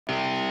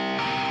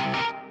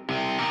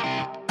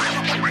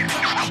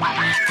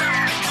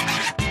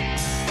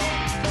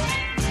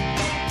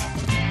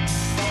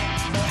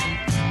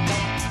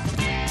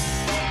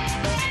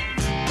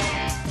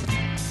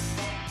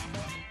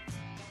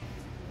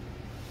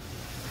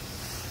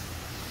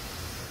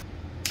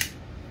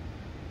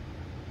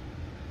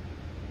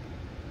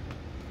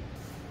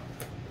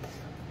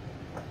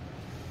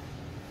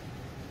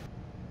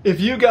If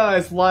you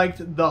guys liked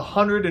the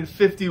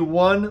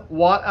 151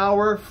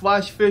 watt-hour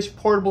FlashFish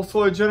portable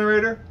solar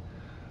generator,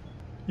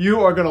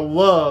 you are gonna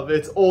love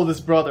its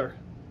oldest brother.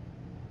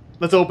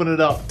 Let's open it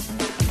up.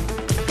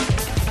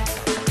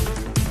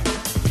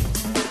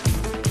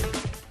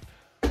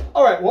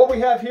 All right, what we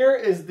have here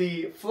is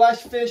the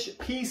FlashFish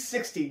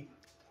P60.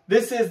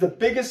 This is the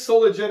biggest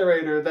solar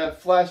generator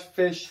that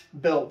FlashFish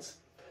builds.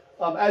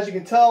 As you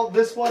can tell,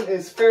 this one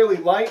is fairly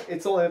light.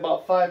 It's only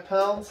about 5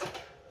 pounds.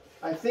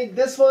 I think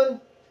this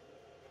one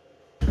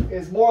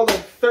is more like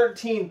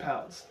 13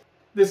 pounds.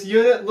 This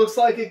unit looks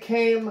like it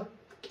came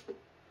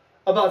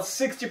about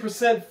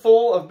 60%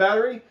 full of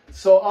battery.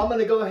 So I'm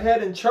gonna go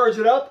ahead and charge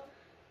it up.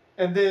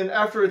 And then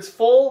after it's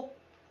full,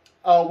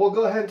 we'll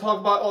go ahead and talk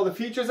about all the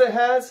features it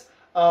has.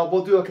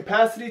 We'll do a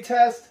capacity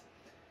test.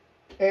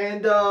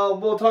 And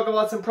we'll talk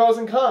about some pros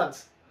and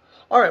cons.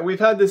 All right,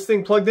 we've had this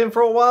thing plugged in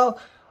for a while.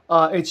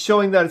 It's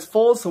showing that it's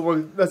full,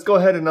 so let's go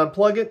ahead and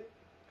unplug it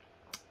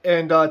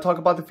and talk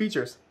about the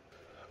features.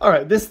 All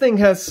right, this thing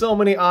has so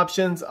many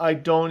options, I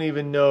don't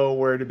even know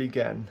where to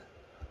begin.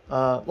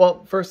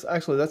 Well,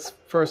 let's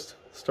first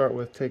start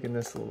with taking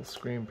this little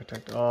screen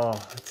protector. Oh,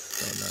 that's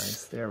so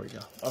nice. There we go.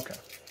 Okay.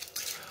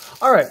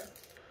 All right.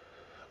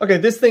 Okay,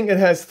 this thing, it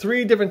has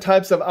 3 different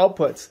types of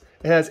outputs.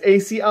 It has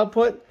AC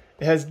output,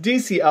 it has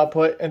DC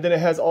output, and then it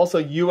has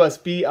also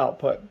USB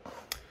output.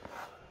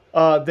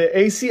 The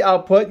AC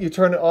output, you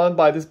turn it on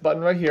by this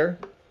button right here,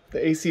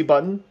 the AC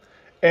button,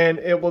 and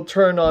it will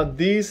turn on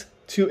these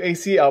 2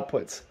 AC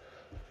outputs.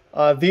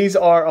 These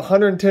are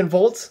 110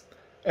 volts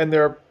and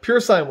they're pure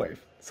sine wave,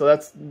 so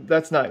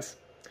that's nice.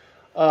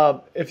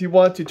 If you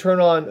want to turn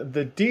on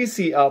the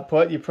DC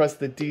output, you press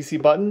the DC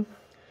button,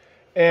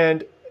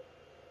 and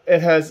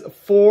it has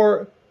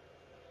 4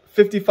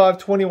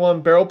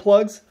 5521 barrel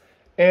plugs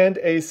and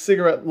a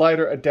cigarette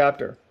lighter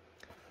adapter.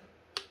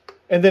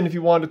 And then if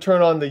you want to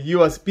turn on the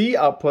USB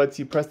outputs,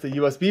 you press the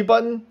USB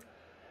button,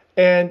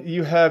 and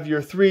you have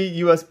your 3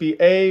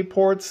 USB-A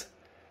ports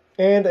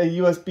and a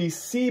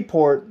USB-C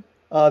port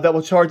that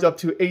will charge up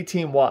to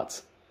 18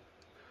 watts.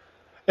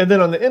 And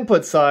then on the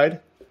input side,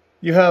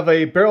 you have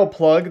a barrel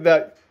plug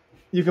that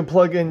you can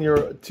plug in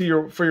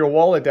for your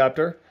wall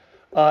adapter,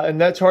 and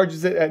that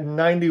charges it at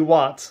 90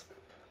 watts.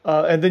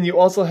 And then you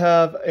also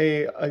have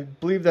I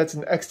believe that's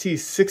an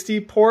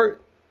XT60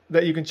 port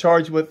that you can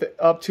charge with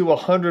up to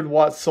 100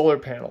 watt solar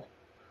panel.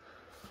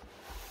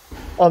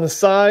 On the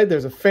side,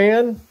 there's a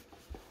fan.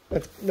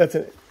 That's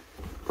an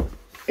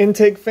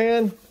intake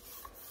fan.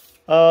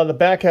 The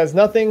back has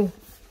nothing.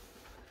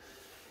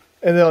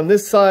 And then on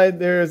this side,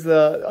 there's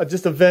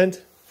just a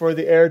vent for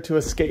the air to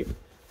escape.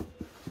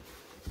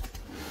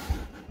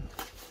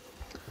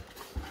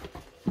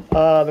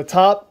 The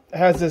top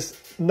has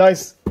a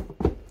nice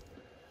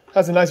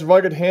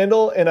rugged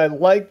handle, and I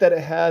like that it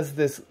has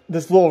this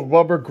little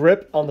rubber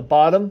grip on the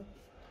bottom,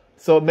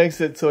 so it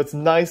makes it so it's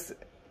nice.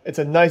 It's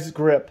a nice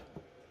grip,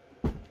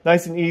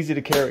 nice and easy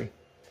to carry.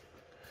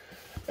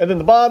 And then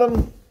the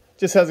bottom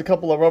just has a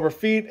couple of rubber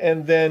feet,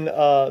 and then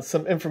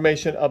some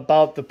information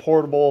about the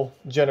portable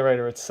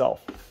generator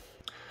itself.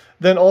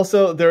 Then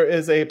also there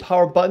is a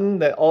power button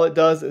that all it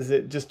does is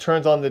it just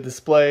turns on the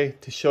display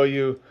to show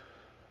you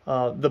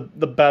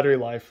the battery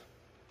life.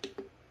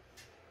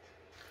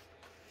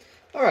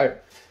 All right,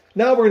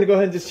 now we're going to go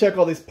ahead and just check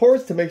all these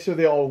ports to make sure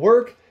they all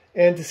work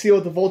and to see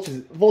what the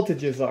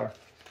voltages are.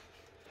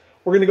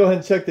 We're going to go ahead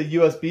and check the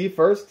USB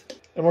first,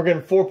 and we're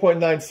getting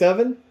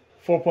 4.97,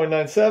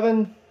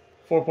 4.97,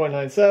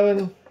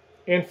 4.97,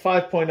 and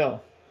 5.0.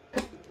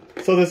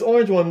 So this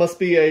orange one must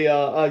be a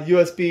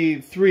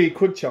USB 3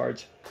 quick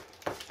charge.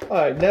 All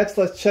right, next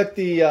let's check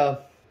the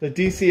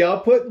DC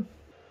output.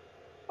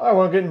 All right,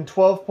 we're getting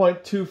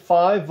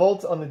 12.25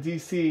 volts on the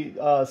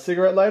DC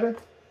cigarette lighter.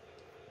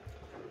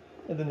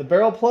 And then the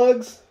barrel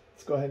plugs,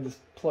 let's go ahead and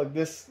just plug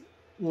this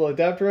little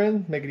adapter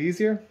in, make it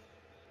easier.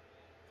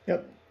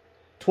 Yep,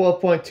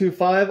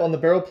 12.25 on the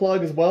barrel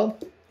plug as well.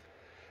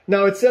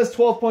 Now it says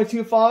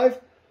 12.25,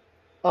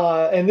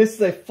 and this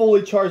is a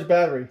fully charged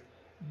battery.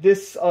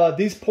 These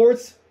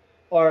ports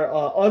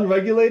are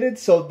unregulated,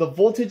 so the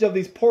voltage of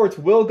these ports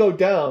will go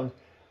down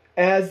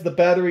as the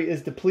battery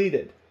is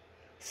depleted.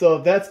 So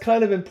that's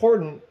kind of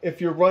important if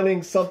you're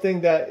running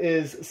something that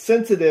is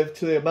sensitive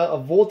to the amount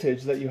of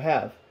voltage that you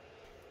have.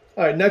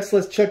 All right, next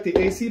let's check the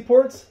AC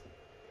ports.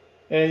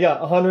 And yeah,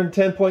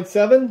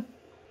 110.7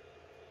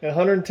 and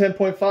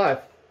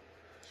 110.5.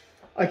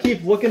 I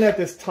keep looking at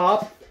this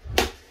top.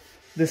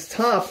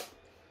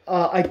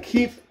 I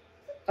keep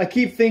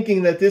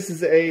thinking that this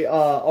is a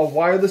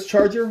wireless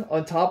charger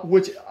on top,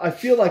 which I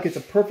feel like it's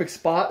a perfect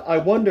spot. I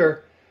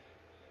wonder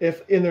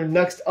if in their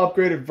next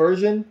upgraded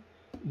version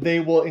they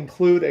will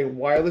include a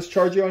wireless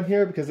charger on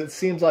here, because it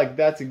seems like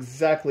that's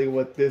exactly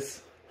what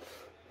this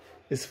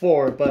is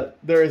for, but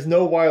there is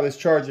no wireless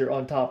charger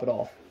on top at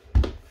all.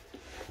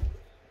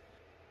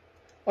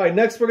 Alright,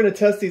 next we're going to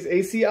test these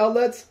AC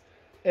outlets.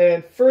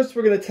 And first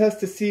we're going to test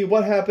to see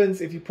what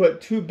happens if you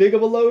put too big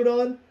of a load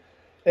on.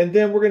 And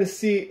then we're going to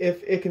see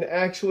if it can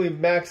actually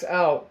max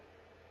out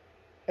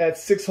at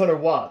 600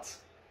 watts.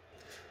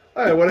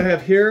 Alright, what I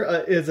have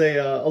here is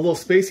a little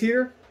space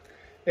heater.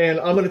 And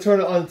I'm going to turn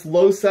it on its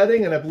low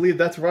setting, and I believe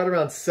that's right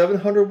around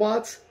 700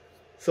 watts.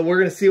 So we're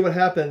going to see what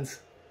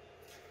happens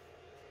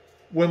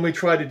when we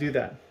try to do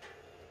that.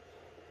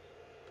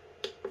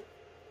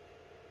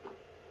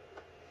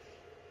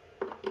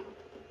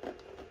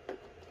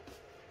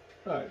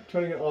 Alright,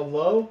 turning it on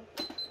low.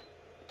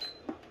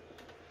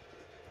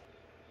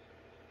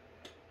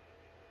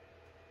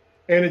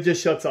 And it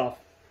just shuts off.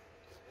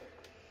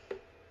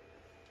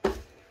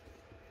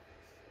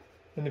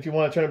 And if you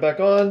want to turn it back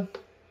on,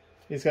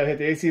 you just got to hit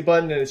the AC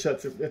button and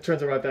it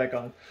turns it right back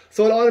on.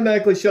 So it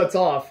automatically shuts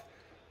off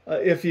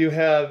if you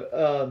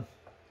have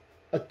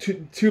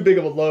too big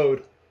of a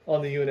load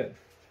on the unit.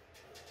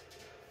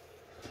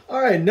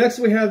 Alright, next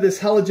we have this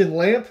halogen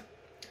lamp.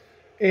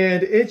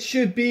 And it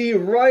should be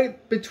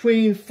right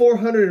between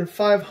 400 and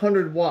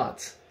 500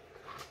 watts.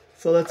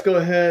 So let's go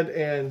ahead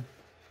and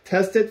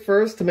test it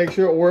first to make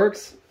sure it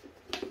works.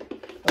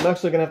 I'm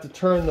actually going to have to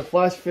turn the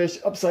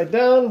FlashFish upside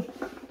down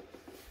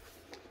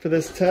for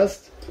this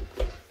test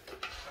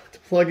to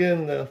plug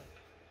in the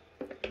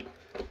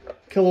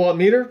kilowatt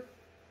meter.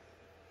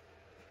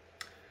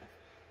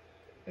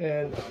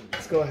 And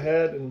let's go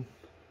ahead and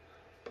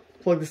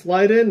plug this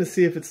light in to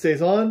see if it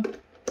stays on.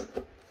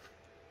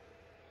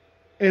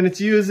 And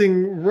it's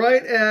using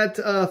right at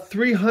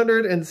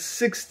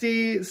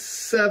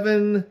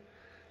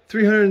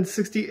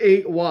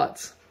 368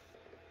 watts.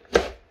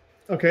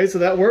 Okay, so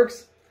that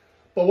works.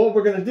 But what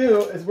we're going to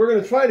do is we're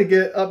going to try to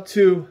get up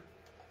to,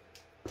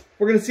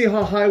 we're going to see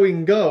how high we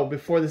can go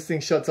before this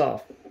thing shuts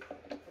off.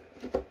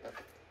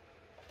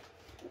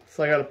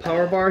 So I got a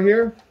power bar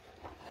here.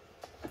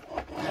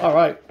 All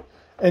right.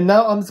 And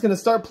now I'm just going to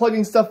start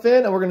plugging stuff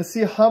in, and we're going to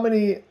see how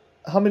many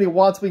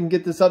watts we can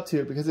get this up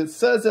to, because it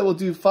says it will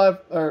do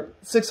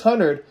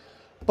 600,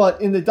 but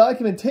in the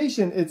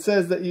documentation it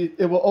says that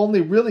it will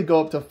only really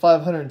go up to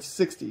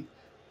 560.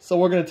 So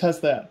we're going to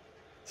test that.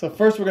 So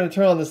first we're going to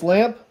turn on this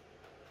lamp.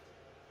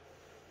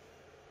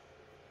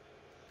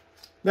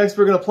 Next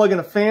we're going to plug in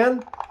a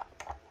fan.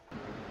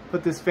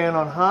 Put this fan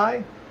on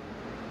high.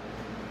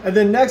 And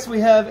then next we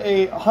have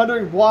a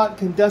 100 watt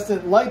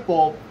incandescent light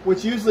bulb,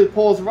 which usually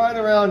pulls right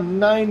around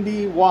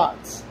 90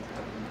 watts.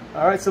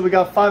 Alright, so we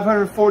got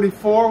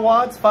 544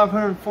 watts,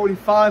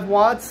 545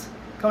 watts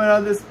coming out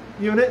of this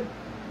unit.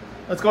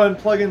 Let's go ahead and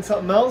plug in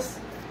something else.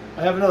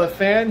 I have another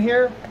fan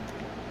here.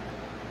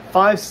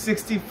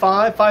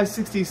 565,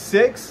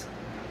 566.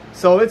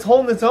 So it's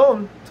holding its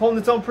own. It's holding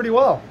its own pretty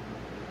well.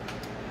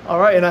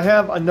 Alright, and I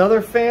have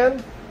another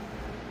fan.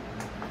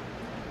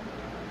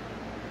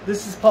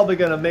 This is probably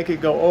going to make it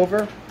go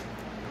over.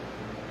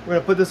 We're going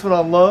to put this one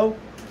on low.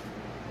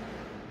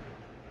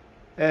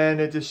 And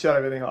it just shut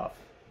everything off.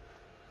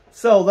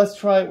 So let's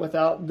try it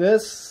without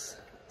this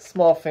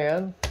small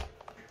fan.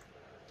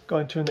 Go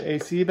and turn the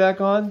AC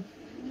back on.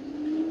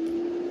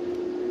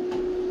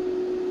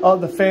 Oh,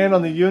 the fan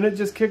on the unit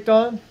just kicked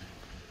on.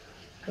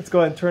 Let's go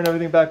ahead and turn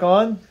everything back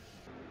on.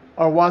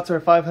 Our watts are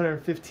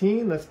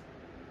 515. Let's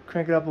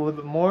crank it up a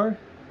little bit more.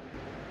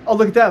 Oh,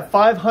 look at that,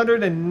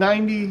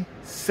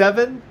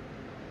 597.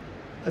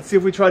 Let's see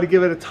if we try to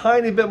give it a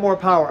tiny bit more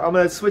power. I'm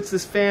going to switch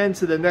this fan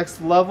to the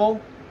next level.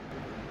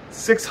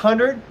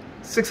 600,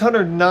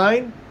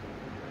 609.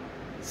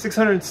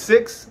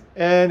 606,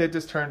 and it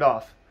just turned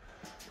off.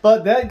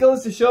 But that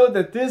goes to show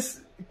that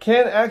this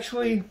can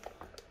actually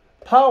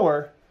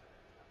power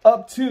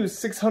up to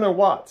 600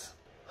 watts.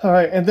 All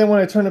right, and then when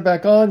I turn it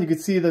back on, you can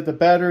see that the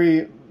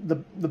battery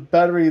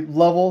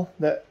level,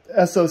 that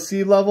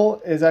SOC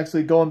level, is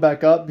actually going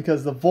back up,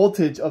 because the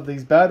voltage of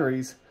these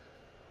batteries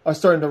are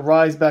starting to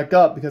rise back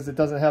up because it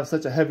doesn't have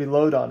such a heavy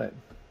load on it.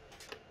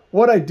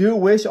 What I do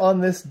wish on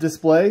this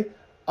display,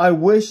 I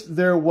wish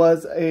there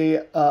was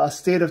a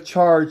state of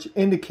charge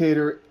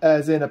indicator,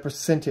 as in a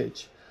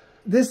percentage.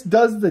 This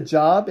does the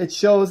job. It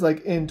shows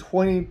like in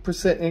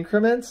 20%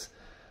 increments.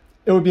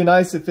 It would be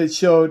nice if it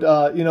showed,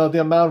 you know,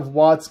 the amount of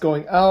watts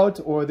going out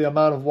or the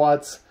amount of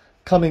watts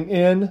coming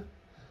in.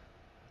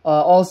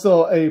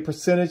 Also, a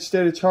percentage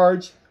state of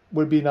charge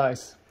would be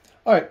nice.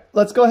 All right,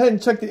 let's go ahead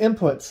and check the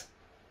inputs.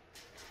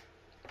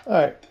 All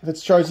right, if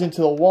it's charged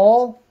into the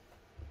wall.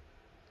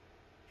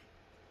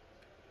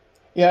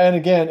 Yeah, and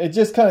again, it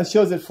just kind of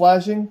shows it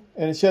flashing,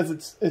 and it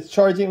shows it's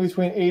charging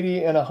between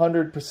 80 and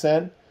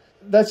 100%.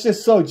 That's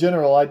just so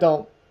general.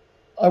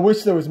 I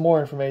wish there was more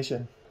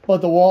information.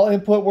 But the wall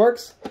input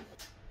works.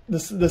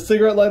 The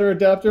cigarette lighter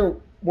adapter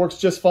works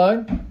just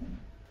fine.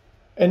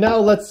 And now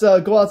let's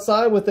go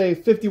outside with a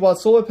 50 watt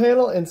solar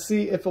panel and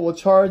see if it will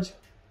charge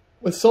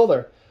with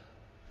solar.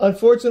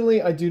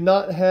 Unfortunately, I do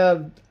not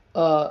have,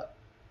 I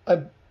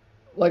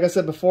like I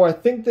said before, I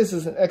think this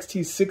is an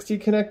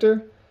XT60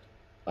 connector.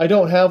 I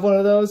don't have one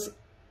of those,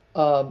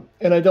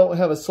 and I don't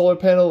have a solar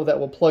panel that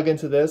will plug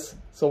into this,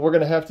 so we're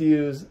going to have to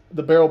use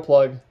the barrel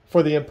plug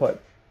for the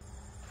input.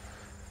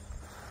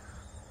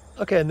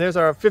 Okay, and there's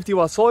our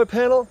 50-watt solar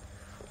panel.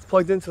 It's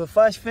plugged into the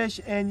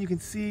FlashFish, and you can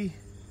see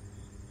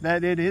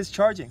that it is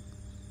charging.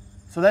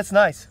 So that's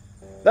nice.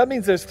 That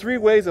means there's 3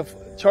 ways of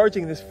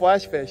charging this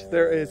FlashFish.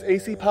 There is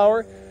AC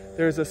power,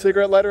 there's a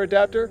cigarette lighter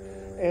adapter,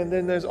 and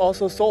then there's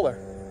also solar.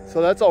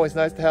 So that's always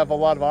nice to have a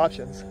lot of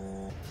options.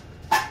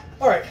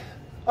 Alright,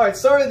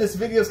 sorry this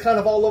video is kind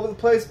of all over the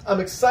place. I'm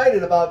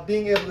excited about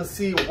being able to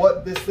see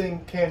what this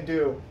thing can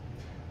do.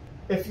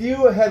 If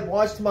you had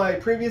watched my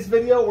previous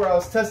video where I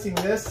was testing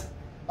this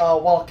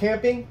while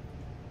camping,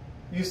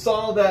 you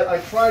saw that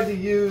I tried to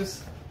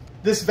use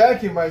this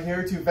vacuum right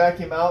here to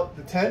vacuum out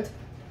the tent,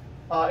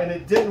 and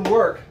it didn't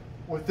work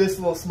with this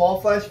little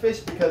small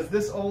FlashFish because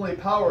this only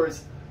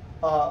powers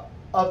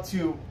up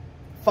to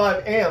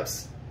 5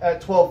 amps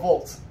at 12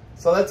 volts.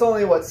 So that's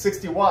only, what,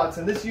 60 watts,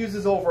 and this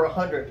uses over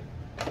 100.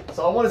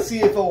 So I want to see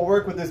if it will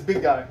work with this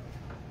big guy.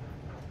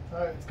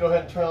 Alright, let's go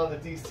ahead and turn on the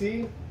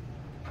DC,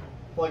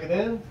 plug it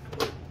in,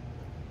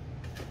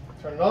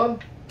 turn it on,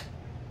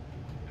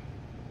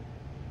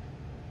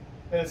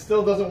 and it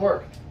still doesn't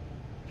work.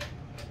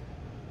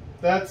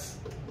 That's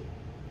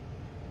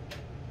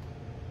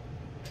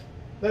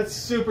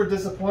super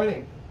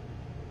disappointing.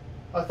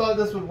 I thought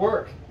this would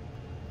work.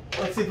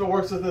 Let's see if it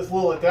works with this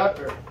little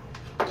adapter.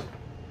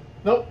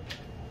 Nope.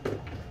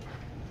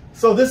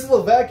 So this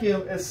little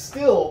vacuum is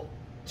still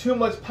too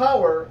much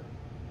power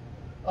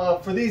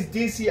for these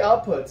DC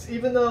outputs.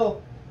 Even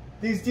though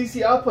these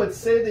DC outputs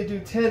say they do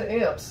 10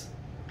 amps,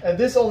 and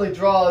this only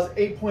draws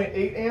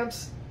 8.8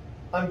 amps,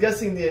 I'm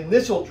guessing the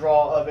initial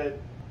draw of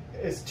it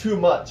is too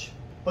much.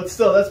 But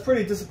still, that's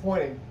pretty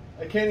disappointing.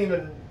 I can't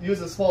even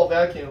use a small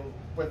vacuum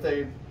with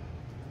a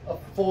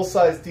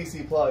full-size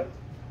DC plug.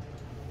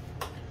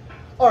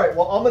 Alright,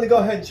 well, I'm going to go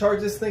ahead and charge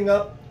this thing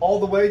up all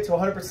the way to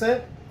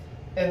 100%,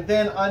 and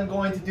then I'm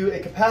going to do a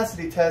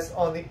capacity test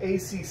on the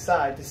AC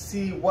side to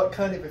see what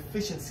kind of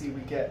efficiency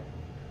we get.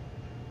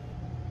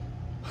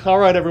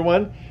 Alright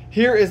everyone,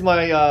 here is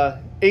my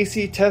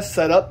AC test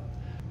setup.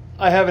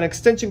 I have an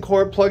extension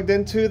cord plugged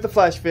into the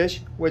FlashFish,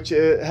 which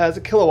has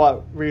a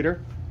kilowatt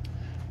reader.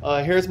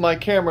 Here's my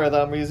camera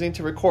that I'm using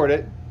to record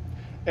it.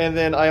 And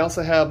then I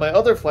also have my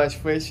other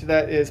FlashFish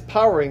that is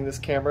powering this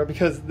camera,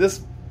 because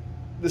this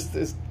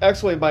is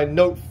actually my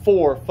Note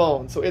 4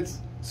 phone, so it's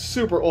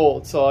super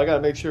old, so I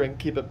gotta make sure and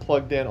keep it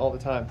plugged in all the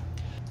time.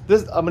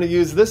 I'm gonna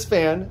use this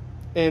fan,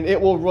 and it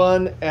will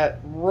run at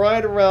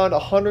right around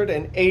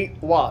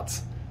 108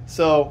 watts.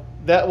 So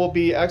that will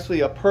be actually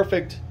a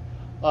perfect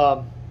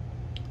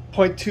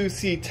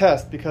 0.2C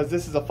test, because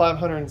this is a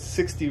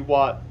 560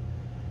 watt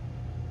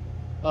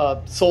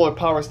solar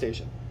power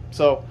station.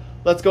 So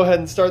let's go ahead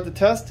and start the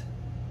test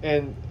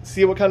and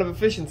see what kind of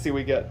efficiency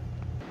we get.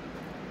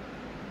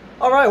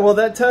 Alright, well,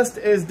 that test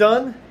is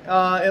done.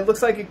 It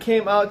looks like it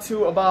came out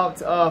to about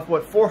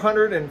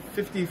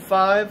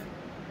 455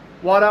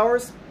 watt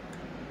hours.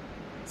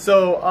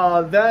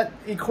 So that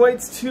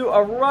equates to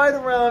right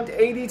around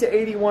 80 to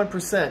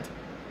 81%,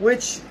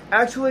 which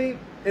actually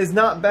is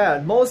not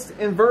bad. Most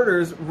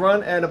inverters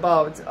run at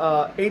about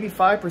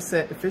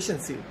 85%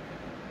 efficiency,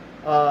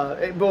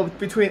 well,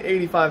 between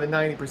 85 and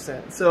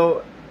 90%.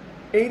 So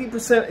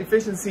 80%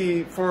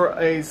 efficiency for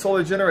a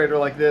solar generator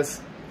like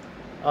this,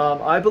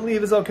 I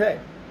believe is okay.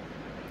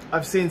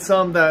 I've seen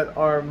some that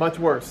are much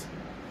worse.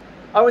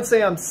 I would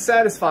say I'm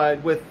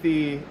satisfied with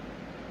the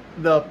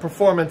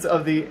performance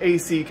of the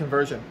AC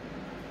conversion.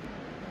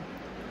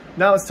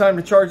 Now it's time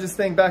to charge this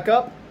thing back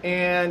up,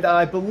 and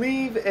I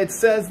believe it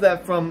says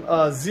that from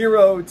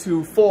 0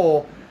 to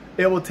full,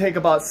 it will take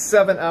about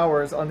 7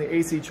 hours on the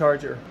AC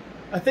charger.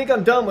 I think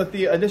I'm done with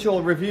the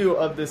initial review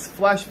of this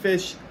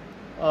FlashFish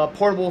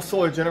portable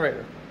solar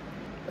generator.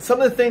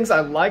 Some of the things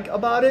I like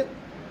about it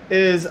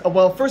is,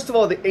 well, first of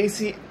all, the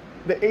AC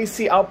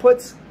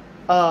outputs.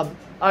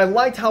 I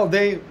liked how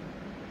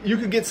you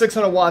could get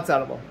 600 watts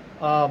out of them.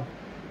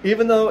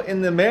 Even though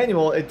in the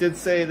manual it did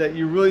say that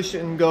you really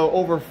shouldn't go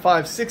over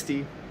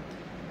 560,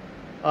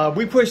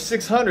 we pushed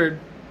 600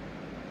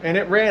 and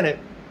it ran it.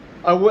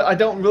 I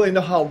don't really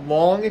know how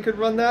long it could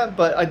run that,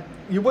 but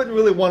you wouldn't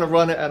really want to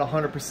run it at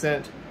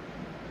 100%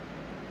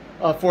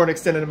 for an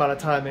extended amount of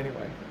time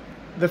anyway.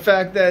 The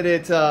fact that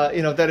it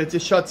that it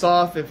just shuts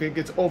off if it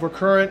gets over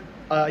current,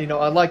 I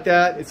like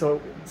that.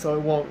 So it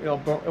won't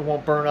it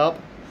won't burn up.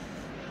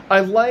 I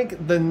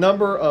like the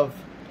number of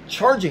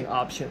charging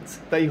options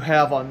that you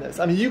have on this.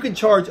 I mean, you can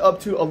charge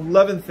up to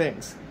 11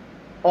 things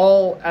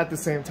all at the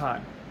same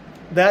time.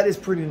 That is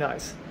pretty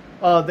nice.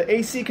 The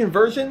AC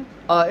conversion,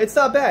 it's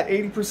not bad.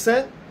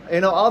 80%,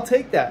 I'll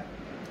take that.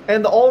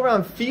 And the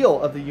all-around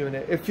feel of the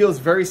unit, it feels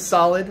very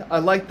solid. I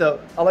like the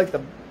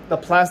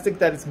plastic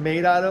that it's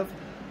made out of.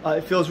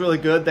 It feels really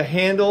good. The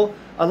handle,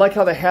 I like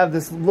how they have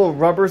this little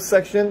rubber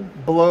section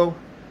below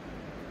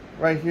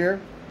right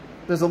here.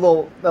 There's that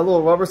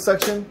little rubber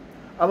section.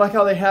 I like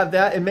how they have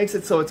that. It makes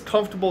it so it's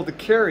comfortable to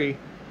carry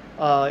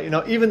You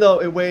know, even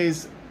though it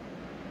weighs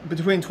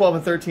between 12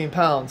 and 13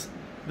 pounds,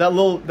 that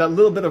little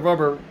bit of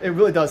rubber, it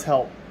really does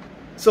help.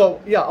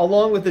 So yeah,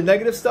 along with the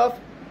negative stuff,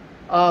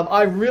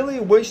 I really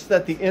wish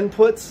that the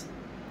inputs,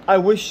 I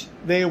wish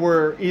they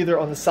were either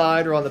on the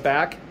side or on the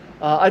back.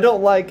 I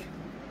don't like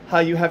how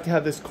you have to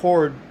have this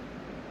cord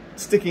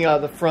sticking out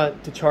of the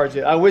front to charge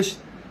it. I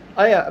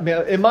mean,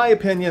 in my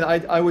opinion,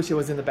 I wish it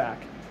was in the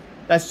back.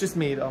 That's just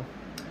me though.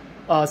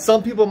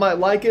 Some people might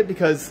like it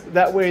because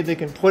that way they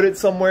can put it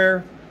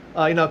somewhere,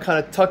 you know,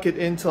 kind of tuck it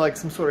into like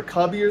some sort of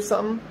cubby or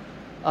something.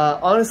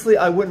 Honestly,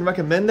 I wouldn't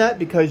recommend that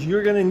because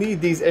you're going to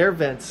need these air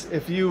vents.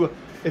 If you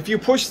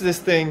push this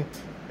thing,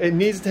 it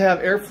needs to have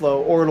airflow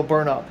or it'll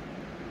burn up.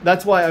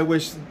 That's why I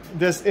wish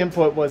this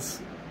input was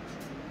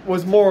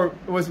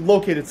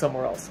located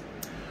somewhere else.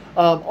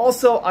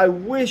 Also, I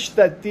wish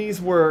that these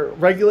were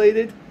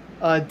regulated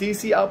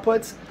DC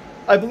outputs.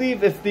 I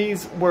believe if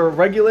these were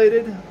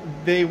regulated,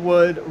 they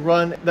would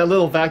run that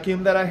little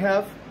vacuum that I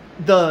have.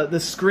 The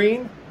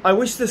screen, I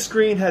wish the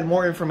screen had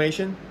more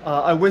information.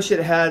 I wish it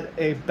had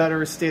a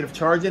better state of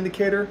charge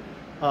indicator.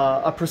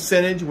 A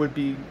percentage would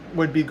be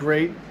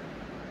great.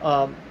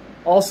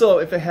 Also,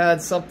 if it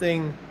had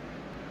something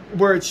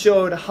where it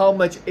showed how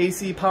much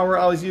AC power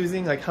I was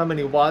using, like how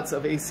many watts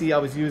of AC I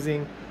was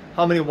using,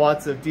 how many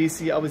watts of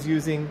DC I was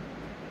using,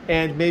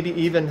 and maybe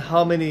even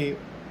how many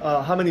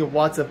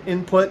watts of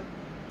input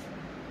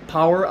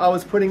power I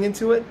was putting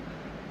into it.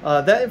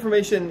 That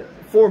information,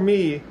 for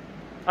me,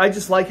 I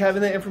just like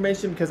having that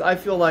information because I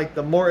feel like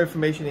the more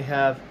information you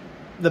have,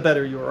 the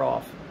better you are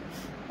off.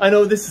 I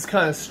know this is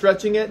kind of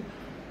stretching it,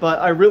 but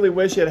I really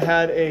wish it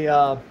had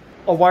a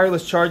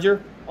wireless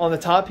charger on the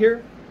top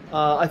here.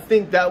 I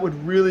think that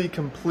would really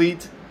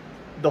complete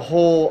the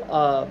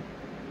whole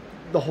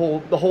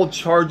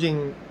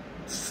charging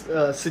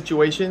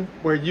situation,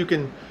 where you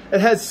can. It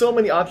has so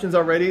many options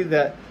already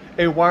that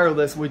a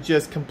wireless would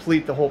just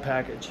complete the whole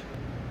package.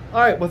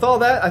 All right, with all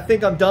that, I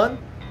think I'm done.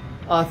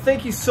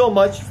 Thank you so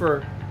much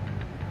for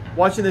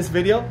watching this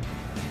video.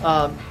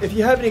 If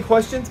you have any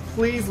questions,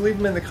 please leave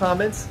them in the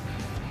comments.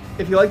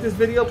 If you like this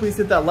video, please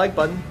hit that like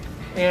button.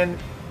 And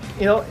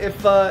you know,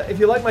 if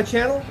you like my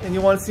channel and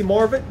you want to see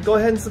more of it, go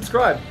ahead and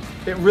subscribe.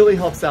 It really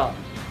helps out.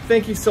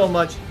 Thank you so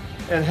much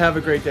and have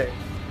a great day.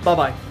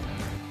 Bye-bye.